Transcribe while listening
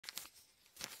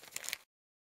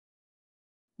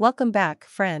Welcome back,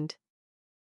 friend.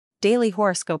 Daily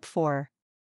Horoscope for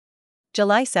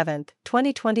July 7th,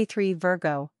 2023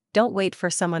 Virgo. Don't wait for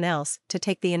someone else to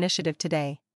take the initiative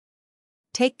today.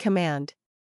 Take command.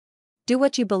 Do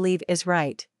what you believe is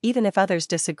right, even if others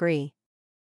disagree.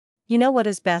 You know what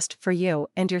is best for you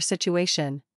and your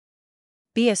situation.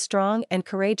 Be as strong and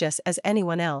courageous as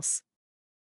anyone else.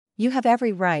 You have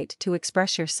every right to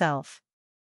express yourself.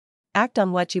 Act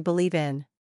on what you believe in.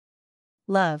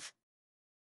 Love.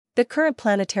 The current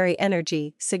planetary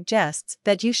energy suggests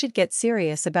that you should get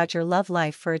serious about your love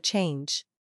life for a change.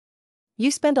 You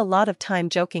spend a lot of time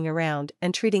joking around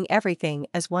and treating everything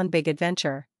as one big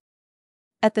adventure.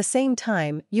 At the same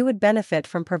time, you would benefit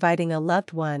from providing a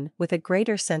loved one with a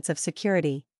greater sense of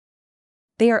security.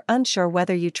 They are unsure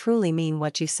whether you truly mean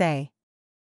what you say.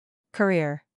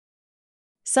 Career.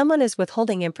 Someone is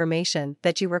withholding information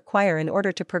that you require in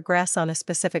order to progress on a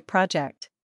specific project.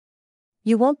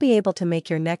 You won't be able to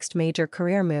make your next major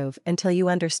career move until you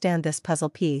understand this puzzle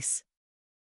piece.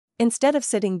 Instead of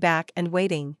sitting back and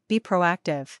waiting, be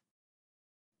proactive.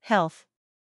 Health.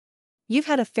 You've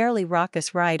had a fairly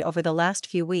raucous ride over the last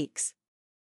few weeks.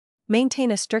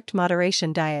 Maintain a strict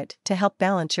moderation diet to help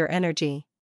balance your energy.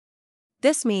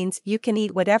 This means you can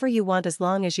eat whatever you want as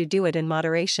long as you do it in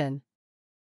moderation.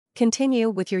 Continue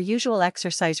with your usual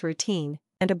exercise routine,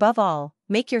 and above all,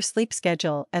 make your sleep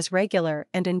schedule as regular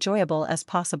and enjoyable as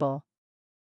possible.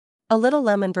 A little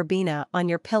lemon verbena on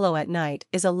your pillow at night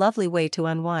is a lovely way to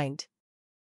unwind.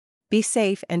 Be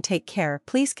safe and take care.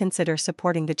 Please consider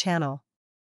supporting the channel.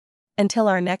 Until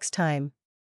our next time.